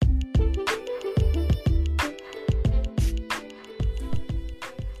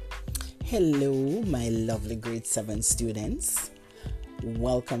Hello, my lovely grade 7 students.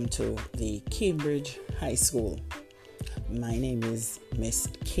 Welcome to the Cambridge High School. My name is Miss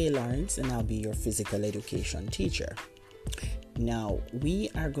Kay Lawrence and I'll be your physical education teacher. Now, we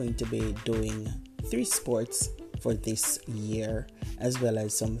are going to be doing 3 sports for this year as well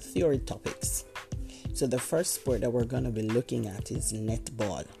as some theory topics. So the first sport that we're going to be looking at is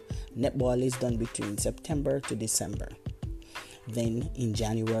netball. Netball is done between September to December. Then in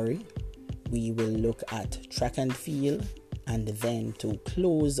January, we will look at track and field, and then to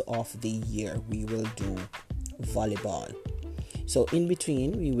close off the year, we will do volleyball. So in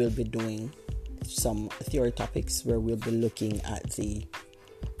between, we will be doing some theory topics where we'll be looking at the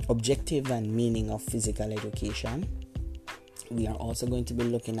objective and meaning of physical education. We are also going to be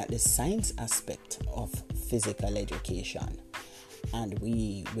looking at the science aspect of physical education, and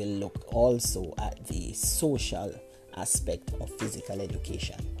we will look also at the social aspect of physical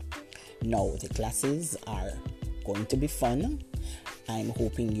education. Now, the classes are going to be fun. I'm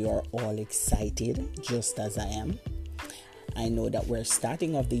hoping you're all excited, just as I am. I know that we're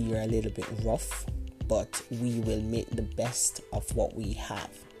starting off the year a little bit rough, but we will make the best of what we have.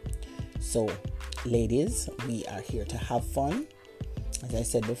 So, ladies, we are here to have fun. As I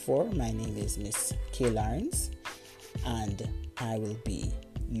said before, my name is Miss Kay Lawrence, and I will be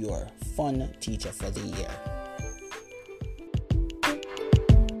your fun teacher for the year.